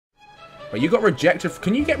But you got rejected.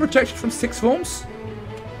 Can you get rejected from sixth forms?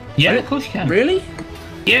 Yeah, of course you can. Really?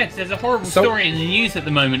 Yes, there's a horrible story in the news at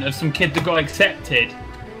the moment of some kid that got accepted.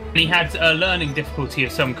 And he had a learning difficulty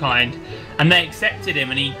of some kind. And they accepted him,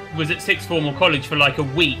 and he was at sixth form or college for like a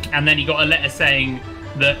week. And then he got a letter saying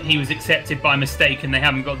that he was accepted by mistake and they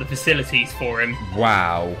haven't got the facilities for him.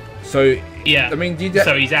 Wow. So, yeah. I mean,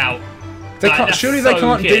 so he's out. Surely they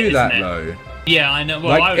can't do that, though. Yeah, I know.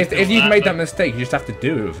 Well, like, if you've made that mistake, you just have to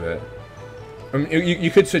do it with it. I mean,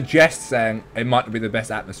 you could suggest saying it might not be the best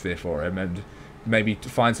atmosphere for him, and maybe to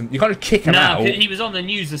find some. You can't just kick him out. No, he was on the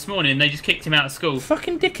news this morning. And they just kicked him out of school.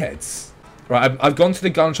 Fucking dickheads! Right, I've gone to the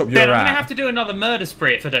gun shop you're at. I'm gonna have to do another murder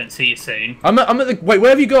spree if I don't see you soon. I'm at the. Wait,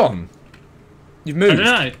 where have you gone? You've moved. I don't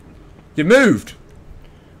know. You've moved.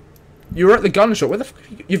 You were at the gun shop. Where the fuck?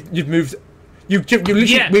 You've moved. You literally.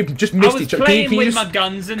 Yeah. We've just missed each other. Can you just, my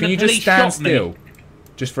guns and can the you police just stand shot still? me.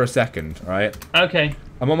 Just for a second, alright? Okay.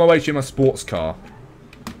 I'm on my way to my sports car.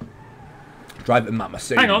 Drive it mama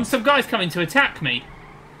soon. Hang on, some guy's coming to attack me.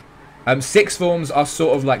 Sixth forms are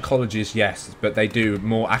sort of like colleges, yes, but they do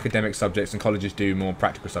more academic subjects, and colleges do more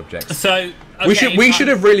practical subjects. So okay, we should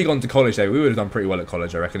have really gone to college though. We would have done pretty well at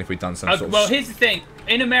college, I reckon, if we'd done some sort of. Well, here's the thing: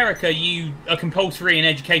 in America, you are compulsory in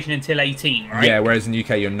education until 18, right? Yeah, whereas in the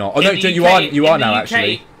UK you're not. Oh no, you are now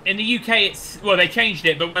actually. In the UK, it's they changed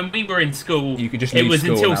it, but when we were in school, you could just it was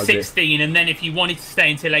school until 16, and then if you wanted to stay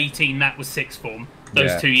until 18, that was sixth form.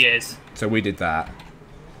 Those 2 years. So we did that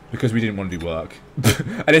because we didn't want to do work.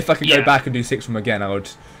 And if I could go back and do sixth form again, I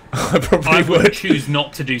probably would choose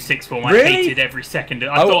not to do sixth form. Really? I hated every second.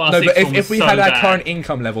 I thought our sixth form if we was had so our bad. current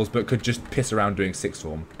income levels, but could just piss around doing sixth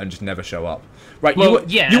form and just never show up. Right? Well,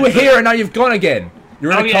 you were here and now you've gone again.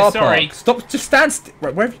 You're in a car park. Stop! Just stand.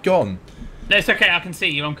 Right, where have you gone? No, it's okay. I can see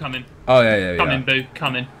you. I'm coming. Oh yeah. Coming, boo.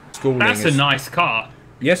 Coming. Schooling That's a nice car.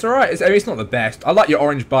 Yes, all right. It's not the best. I like your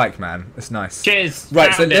orange bike, man. It's nice. Cheers.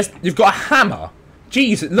 Right, so you've got a hammer.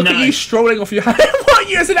 Jeez, look at you strolling off your hammer. What are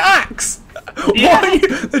you as an axe? Yeah. Why are you?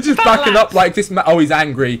 They're just backing up like this. Oh, he's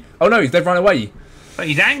angry. Oh no, they've run away. But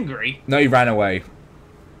he's angry. No, he ran away.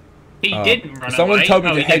 He didn't run away. Someone told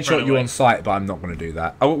me to headshot you on sight, but I'm not going to do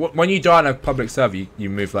that. Oh, when you die on a public server, you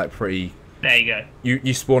move like pretty. There you go.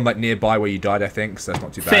 You spawn like nearby where you died, I think, so that's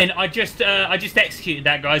not too bad. Finn, I just executed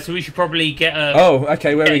that guy, so we should probably get a. Oh,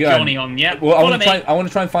 okay. Where are we going? Johnny on, yeah. Well, I want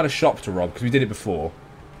to try and find a shop to rob because we did it before.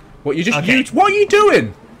 What you just? Okay. What are you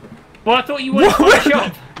doing? Well, I thought you wanted to find a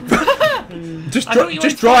shop.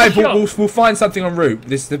 just drive. We'll find something en route.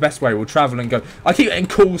 This is the best way. We'll travel and go. I keep getting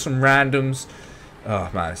calls from randoms. Oh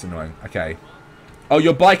man, it's annoying. Okay. Oh,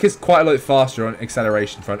 your bike is quite a lot faster on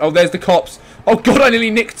acceleration front. Oh, there's the cops. Oh god, I nearly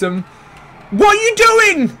nicked them. What are you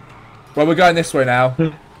doing? Well, we're going this way now.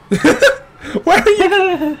 Where are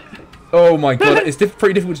you? Oh my god, it's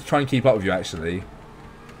pretty difficult to try and keep up with you actually.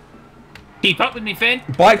 Keep up with me, Finn.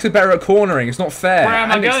 Bikes are better at cornering. It's not fair. Where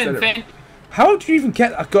am I going, Finn? How do you even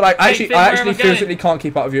get? God, I actually physically going? can't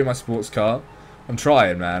keep up with you in my sports car. I'm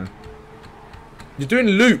trying, man. You're doing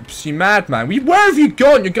loops, you madman. Where have you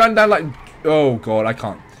gone? You're going down like. Oh god, I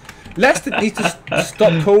can't. Lester needs to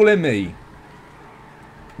stop calling me.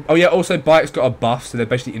 Oh yeah, also bikes got a buff, so they're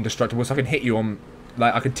basically indestructible. So I can hit you on,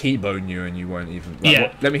 like I could T-bone you and you won't even. Like,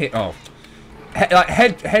 yeah. Let me hit. Oh,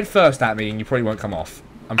 head first at me and you probably won't come off.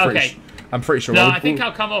 I'm pretty sure. No, I think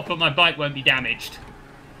I'll come off, but my bike won't be damaged.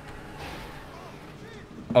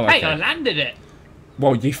 Oh, okay. Hey, I landed it.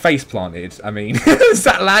 Well, you face planted. I mean, is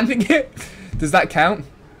that landing it? Does that count?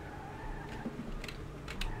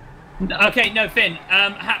 Okay, no, Finn.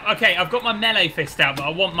 Okay, I've got my melee fist out, but I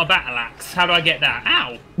want my battle axe. How do I get that?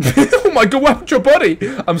 Ow! Oh my god, what happened to your body?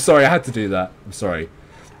 I'm sorry, I had to do that. I'm sorry.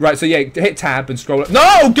 Right, so yeah, hit tab and scroll up.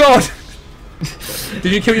 No, god!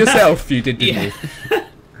 Did you kill yourself? You didn't you?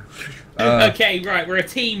 Okay, right, we're a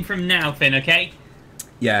team from now, Finn. Okay.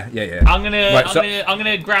 Yeah. I'm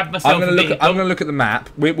gonna grab myself. I'm gonna look at the map.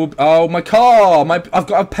 Oh, my car! I've got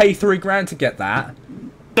to pay $3,000 to get that.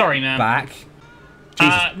 Sorry, man. Back.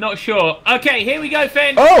 Jesus. Not sure. Okay, here we go,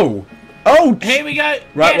 Finn. Oh! Here we go.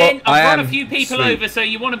 Right, Get in. I've brought a few people sweet. over, so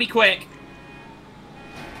you want to be quick.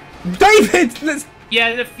 David, let's.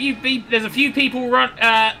 Yeah, there's a few people run.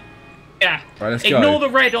 Yeah. Right, let's Ignore go. the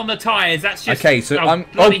red on the tyres. That's just. Okay, so I'm.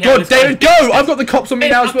 Oh bloody hell, god, David, go! I've got the cops on me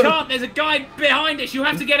now as well. I can't. There's a guy behind us. You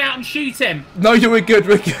have to get out and shoot him. No, we're good.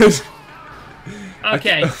 We're good.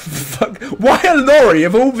 Okay. Fuck. Why a lorry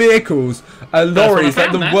of all vehicles? A lorry is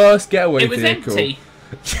like the worst getaway vehicle. It was empty.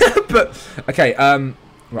 Yeah, but okay. Right, I'm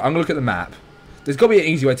gonna look at the map. There's got to be an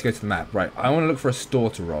easy way to go to the map. Right, I want to look for a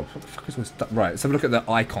store to rob. What the fuck is this? Right, let's have a look at the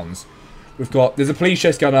icons. There's a police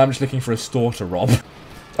chase going on. I'm just looking for a store to rob.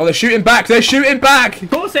 Oh, they're shooting back. They're shooting back. Of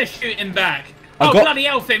course they're shooting back. Oh, bloody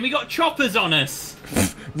hell, Finn, we got choppers on us.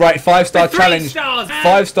 Right, 5-star challenge. Stars,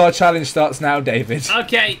 5-star challenge starts now, David.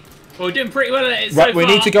 Okay. Well, we're doing pretty well at it so Right, we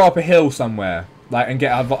far. need to go up a hill somewhere, like, and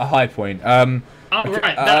get a high point. Oh,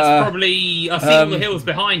 right, that's probably... I see all the hills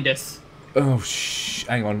behind us. Oh,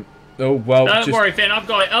 hang on. Oh, well, Don't worry, Finn, I've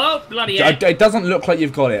got it. Oh, bloody hell. It doesn't look like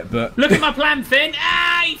you've got it, but... Look at my plan, Finn.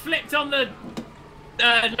 Ah, he flipped on the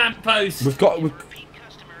lamppost.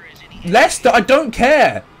 Lester, I don't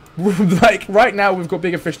care. Like, right now, we've got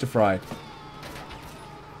bigger fish to fry.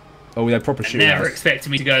 Oh, they're proper shooting Never us. expected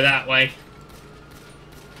me to go that way.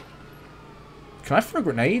 Can I throw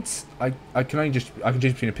grenades? I can just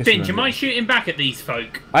between a pistol. Finn, do you mind shooting back at these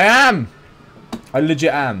folk? I am. I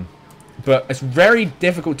legit am. But it's very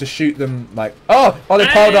difficult to shoot them like... Oh, they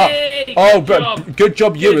piled up. Oh, but good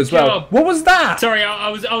job you as well. What was that? Sorry, I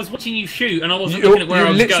was watching you shoot and I wasn't looking at where I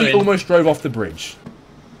was going. You literally almost drove off the bridge.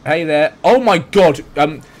 Hey there. Oh my god.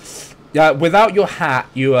 Yeah, without your hat,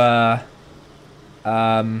 you look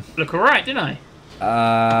alright, didn't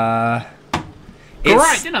I?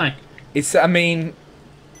 Alright, didn't I? I mean,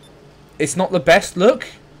 it's not the best look.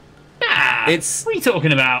 Ah, what are you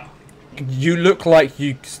talking about? You look like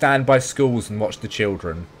you stand by schools and watch the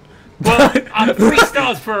children. Well, I'm 3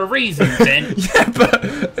 stars for a reason, then. Yeah,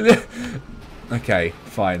 but... Okay,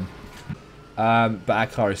 fine. But our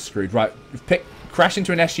car is screwed. Right, crash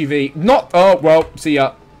into an SUV. Oh, well, see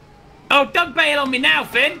ya. Oh, don't bail on me now,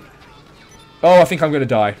 Finn. Oh, I think I'm going to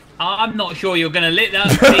die. I'm not sure you're going to live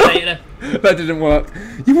that. See you later. That didn't work.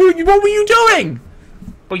 What were you doing?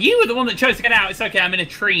 Well, you were the one that chose to get out. It's okay. I'm in a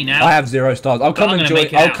tree now. I have 0 stars. I'll come and join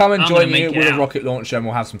you with a out. rocket launcher, and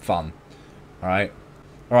we'll have some fun. All right.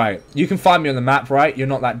 All right. You can find me on the map, right? You're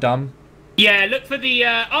not that dumb. Yeah. Look for the.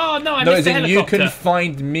 Oh no! I missed the helicopter. You can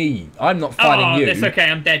find me. I'm not finding you. Oh, that's okay.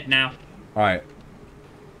 I'm dead now. All right.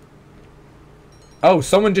 Oh,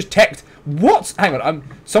 someone just teched. What? Hang on.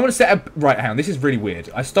 Someone set up. Right, hang on. This is really weird.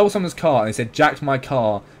 I stole someone's car and they said, "Jacked my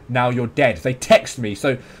car. Now you're dead." They text me,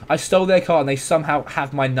 so I stole their car and they somehow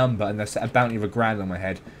have my number and they set a bounty of £1,000 on my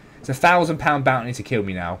head. It's a £1,000 bounty to kill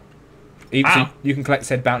me now. Wow. So you can collect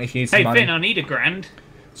said bounty if you need some money. Hey Finn, I need £1,000.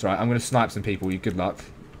 It's alright. I'm going to snipe some people. You good luck.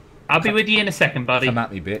 I'll be with you in a second, buddy. Come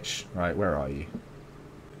at me, bitch. Right, where are you?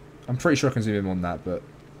 I'm pretty sure I can zoom in on that, but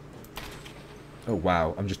oh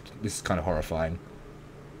wow, this is kind of horrifying.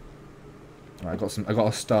 Right, I got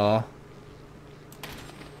a star.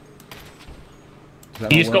 You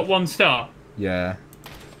just got 1 star? Yeah.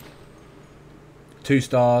 2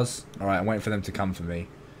 stars. Alright, I'm waiting for them to come for me.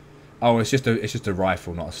 Oh, it's just a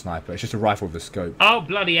rifle, not a sniper. It's just a rifle with a scope. Oh,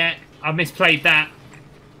 bloody heck. I misplayed that.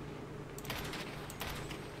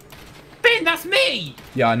 Ben, that's me!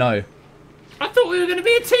 Yeah, I know. I thought we were going to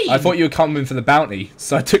be a team. I thought you were coming for the bounty,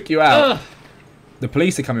 so I took you out. Ugh. The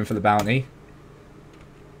police are coming for the bounty.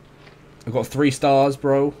 I've got 3 stars,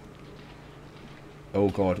 bro. Oh,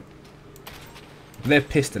 God. They're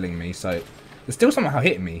pistoling me, so they're still somehow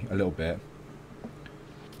hitting me a little bit.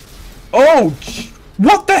 Oh,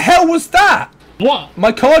 what the hell was that? What?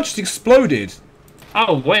 My car just exploded.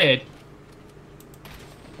 Oh, weird.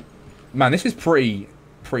 Man, this is pretty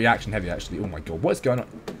action heavy, actually. Oh my god, what is going on?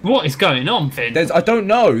 What is going on, Finn? I don't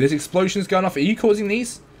know. There's explosions going off. Are you causing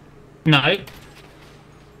these? No.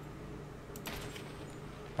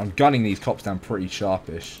 I'm gunning these cops down pretty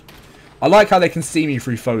sharpish. I like how they can see me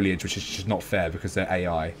through foliage, which is just not fair because they're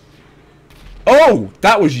AI. Oh,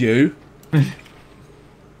 that was you.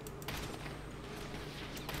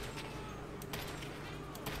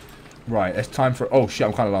 Right, it's time for... Oh, shit,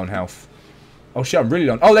 I'm kind of low on health. Oh, shit, I'm really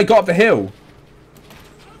low on... Oh, they got up the hill.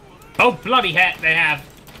 Oh, bloody heck, they have.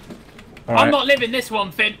 Right. I'm not living this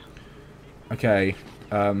one, Finn. Okay,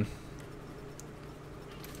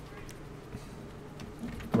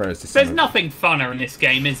 where is this? There's nothing funner in this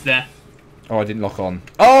game, is there? Oh, I didn't lock on.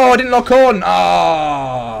 Oh, I didn't lock on!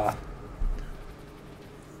 Ah!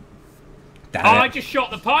 Damn it. I just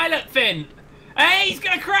shot the pilot, Finn. Hey, he's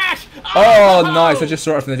gonna crash! Oh, nice! I just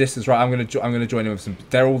saw it from the distance. Right, I'm gonna join in with some.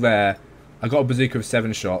 They're all there. I got a bazooka with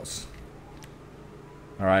 7 shots.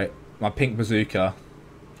 All right, my pink bazooka.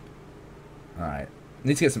 All right,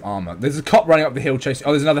 need to get some armor. There's a cop running up the hill chasing.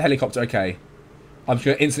 Oh, there's another helicopter. Okay, I'm just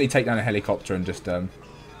gonna instantly take down a helicopter and just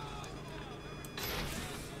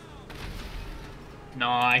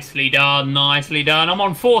Nicely done, nicely done. I'm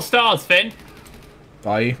on 4 stars, Finn.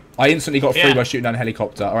 Are you? I instantly got free by shooting down a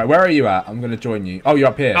helicopter. All right, where are you at? I'm gonna join you. Oh, you're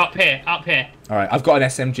up here. Up here, up here. All right, I've got an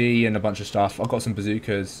SMG and a bunch of stuff. I've got some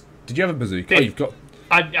bazookas. Did you have a bazooka? Oh, you've got...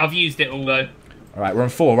 I've used it all, though. All right, we're on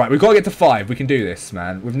 4. Right, we've got to get to 5. We can do this,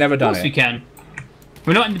 man. We've never done it. Of course we can.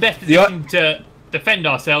 We're not in the best position to defend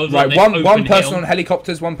ourselves. Right, on one person hill. on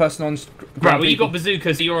helicopters, one person on. Right, well, you got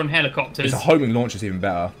bazookas, so you're on helicopters. It's a homing launcher's even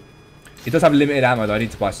better. It does have limited ammo though. I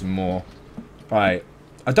need to buy some more. Right,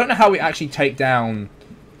 I don't know how we actually take down.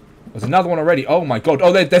 There's another one already. Oh my god!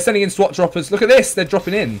 Oh, they're sending in SWAT droppers. Look at this. They're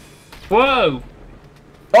dropping in. Whoa!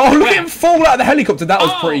 Oh, look at him fall out of the helicopter. That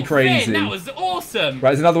was pretty crazy. Finn, that was awesome.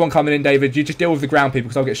 Right, there's another one coming in, David. You just deal with the ground people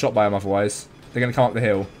because I'll get shot by them otherwise. They're going to come up the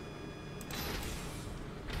hill.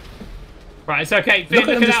 Right, it's okay. Finn,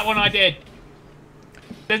 look at that one I did.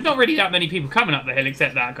 There's not really that many people coming up the hill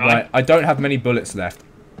except that guy. Right, I don't have many bullets left.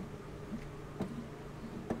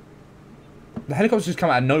 The helicopters just come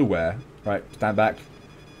out of nowhere. Right, stand back.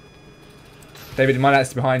 David, my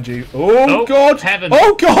that's behind you. Oh god! Heaven.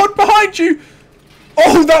 Oh god, behind you!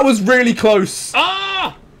 Oh, that was really close.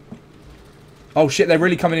 Ah! Oh shit, they're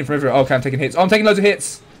really coming in from everywhere. Okay, I'm taking hits. Oh, I'm taking loads of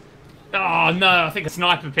hits. Oh no, I think a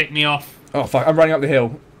sniper picked me off. Oh fuck, I'm running up the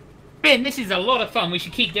hill. Finn, this is a lot of fun. We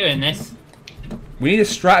should keep doing this. We need a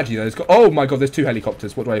strategy though. Oh my god, there's 2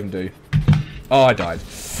 helicopters. What do I even do? Oh, I died.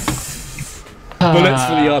 Bullets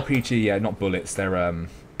for the RPG. Yeah, not bullets. They're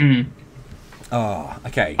Oh,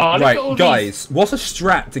 okay. Oh, right, guys. What's a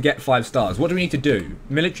strat to get 5 stars? What do we need to do?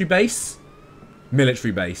 Military base?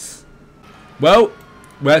 Military base. Well,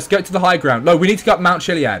 let's go to the high ground. No, we need to go up Mount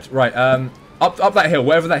Chiliad. Right, up that hill.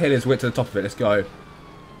 Wherever that hill is, we'll get to the top of it. Let's go.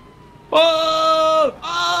 Whoa!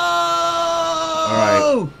 Oh!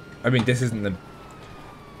 Alright. I mean, this isn't the...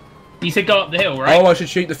 You said go up the hill, right? Oh, I should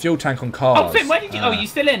shoot the fuel tank on cars. Oh, Finn, where did you... oh, you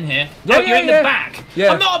still in here? Yeah, you're in the back.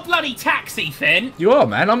 Yeah. I'm not a bloody taxi, Finn. You are,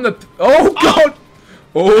 man. I'm the... Oh, God!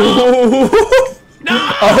 Oh!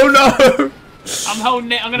 No! Oh, no! I'm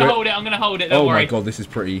holding it. I'm going to hold it. I'm going to hold it. Don't worry. Oh, my God. This is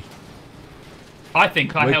pretty... I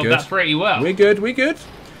think I held that pretty well. We're good. We're good.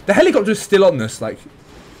 The helicopter's still on us, like...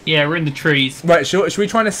 Yeah, we're in the trees. Right, should we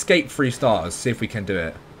try and escape 3 stars? See if we can do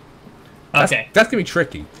it. Okay. That's going to be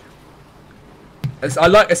tricky. I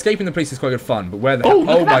like escaping the police is quite good fun, but where the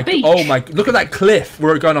beach. Oh my, look at that cliff.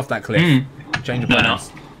 We're going off that cliff. Change of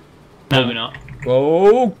plans. No, we're not.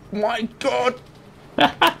 Oh my god.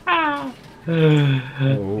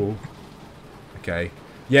 Oh. Okay.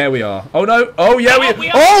 Yeah, we are. Oh no. Oh yeah, we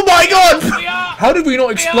are. Oh my god. We are. How did we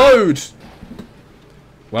not explode?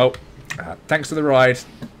 Well, thanks for the ride.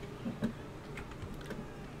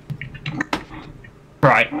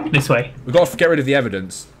 Right, this way. We've got to get rid of the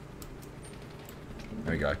evidence.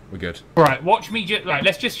 There we go. We're good. Right, watch me. Right,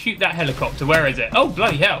 let's just shoot that helicopter. Where is it? Oh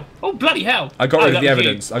bloody hell! Oh bloody hell! I got rid of the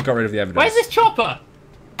evidence. I got rid of the evidence. Where's this chopper?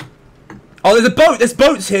 Oh, there's a boat. There's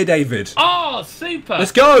boats here, David. Oh, super.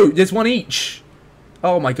 Let's go. There's one each.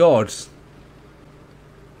 Oh my god.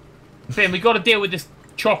 Finn, we got to deal with this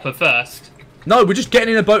chopper first. No, we're just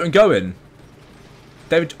getting in a boat and going.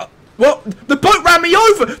 David. What? The boat ran me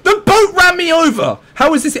over. The boat ran me over.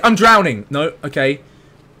 How is this? I'm drowning. No. Okay.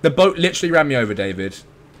 The boat literally ran me over, David.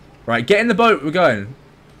 Right, get in the boat. We're going.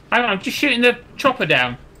 Hang on, I'm just shooting the chopper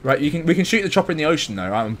down. Right, we can shoot the chopper in the ocean though.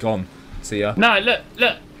 Right, I'm gone. See ya. No, look.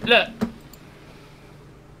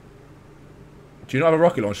 Do you not have a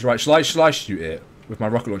rocket launcher? Right, shall I shoot it with my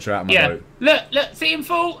rocket launcher out of my boat? Look, see him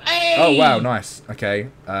fall. Hey! Oh wow, nice. Okay.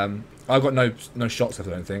 I've got no shots left,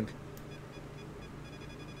 I don't think.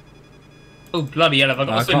 Oh bloody hell! Have I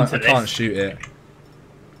got to swim to this? I can't shoot it.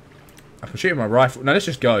 I can shoot with my rifle. No, let's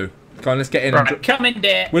just go. Come on, let's get in. Right, come in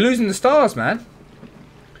there. We're losing the stars, man.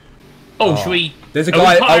 Oh, should we? There's a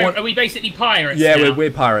guy. Are we basically pirates? Yeah, now?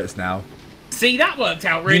 we're pirates now. See, that worked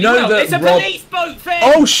out really well. It's a police boat, Finn.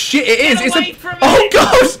 Oh shit! It is. It's a. From oh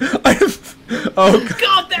god! Oh god!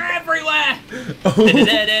 God, they're everywhere. Oh.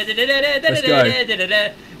 Let's go.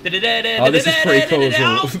 Oh, this is pretty cool as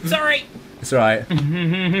well. Oh, sorry. It's alright.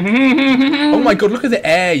 Oh my god! Look at the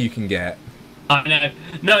air you can get. I know.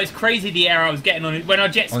 No, it's crazy the air I was getting on it. When I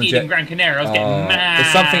jet skied in Gran Canaria, I was getting mad.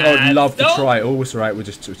 It's something I would love to try. Oh, it's alright. We're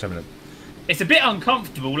just having a... It's a bit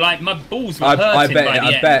uncomfortable. Like, my balls were hurting by the end.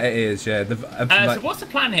 I bet it is, yeah. So what's the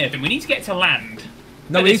plan here, then? We need to get to land.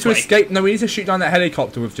 No, we need to escape. No, we need to shoot down that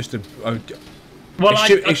helicopter with just a... well,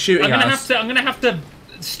 it's shooting us. I'm going to have to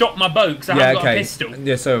stop my boat because I haven't got a pistol.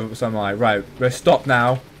 Yeah, so am I. Right, we're stopped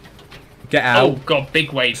now. Get out. Oh, God,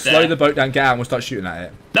 big waves there. Slow the boat down, get out, and we'll start shooting at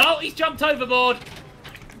it. No, he's jumped overboard.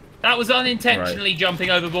 That was unintentionally jumping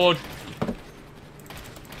overboard.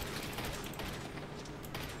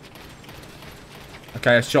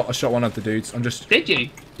 Okay, I shot one of the dudes. I'm just... Did you?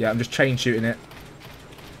 Yeah, I'm just chain shooting it.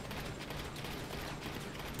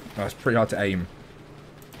 Oh, it's pretty hard to aim.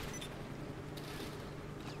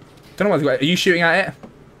 Don't know what... Are you shooting at it?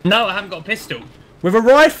 No, I haven't got a pistol. With a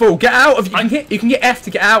rifle! Get out of... You can get F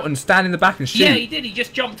to get out and stand in the back and shoot. Yeah, he did. He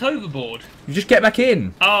just jumped overboard. You just get back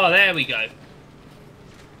in. Oh, there we go.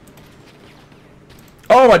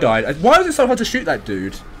 Oh, I died. Why was it so hard to shoot that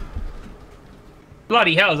dude?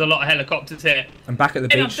 Bloody hell, there's a lot of helicopters here. I'm back at the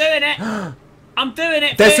beach. I'm doing it. I'm doing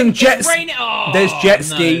it. There's some jets. Oh, there's jet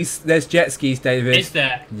skis. No. There's jet skis, David. Is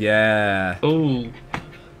there? Yeah. Ooh.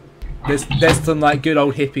 There's some like good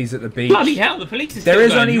old hippies at the beach. Bloody hell, the police is There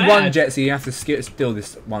is going only mad. one jet ski. You have to steal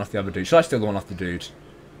this one off the other dude. Should I steal the one off the dude?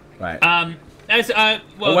 Right. There's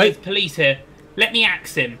police here. Let me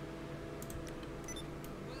axe him.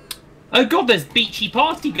 Oh god, there's beachy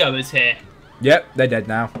party goers here. Yep, they're dead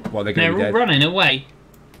now. Well, they're all dead. Running away.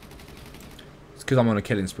 It's because I'm on a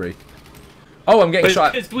killing spree. Oh, I'm getting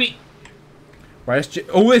shot. Right,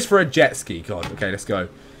 all this for a jet ski. God. Okay, let's go.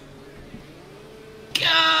 Go!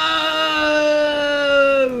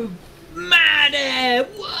 Mad air!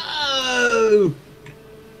 Whoa!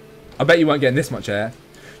 I bet you weren't getting this much air.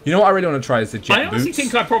 You know what I really want to try is the jet boots. I honestly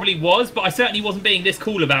think I probably was, but I certainly wasn't being this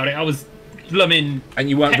cool about it. I was blooming. And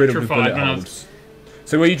you weren't riddled with bullet holes.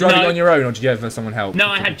 So were you driving on your own, or did you have someone help? No,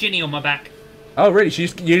 I had Ginny on my back. Oh, really?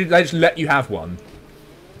 They just let you have one?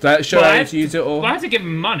 Show how to use it, or? Well, I had to give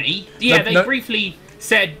them money. Yeah, they briefly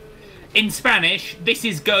said, in Spanish, this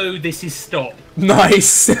is go, this is stop.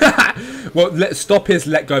 Nice! Well, stop is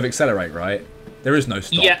let go of accelerate, right? There is no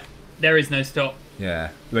stop. Yeah, there is no stop. Yeah,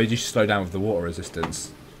 well, you should slow down with the water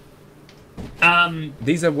resistance.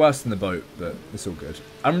 These are worse than the boat, but it's all good.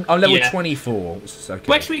 I'm level 24, which is okay.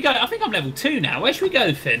 Where should we go? I think I'm level 2 now. Where should we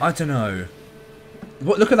go, Finn? I don't know.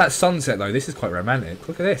 Look at that sunset, though. This is quite romantic.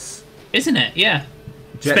 Look at this. Isn't it? Yeah.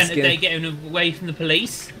 Spent the day getting away from the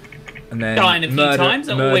police. And then dying a few times.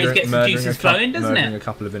 It always gets the juices flowing, doesn't it? Murdering a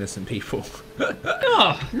couple of innocent people.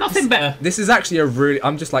 Oh, nothing better. This is actually a really...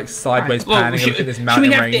 I'm just like sideways panning and looking at this mountain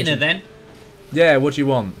range. Should we have dinner then? Yeah, what do you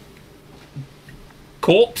want?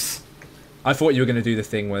 Corpse? I thought you were going to do the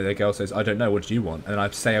thing where the girl says, I don't know, what do you want? And I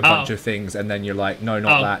say a bunch of things, and then you're like, no,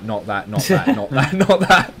 not that, not that, not that, not that, not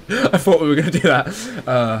that. I thought we were going to do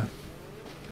that.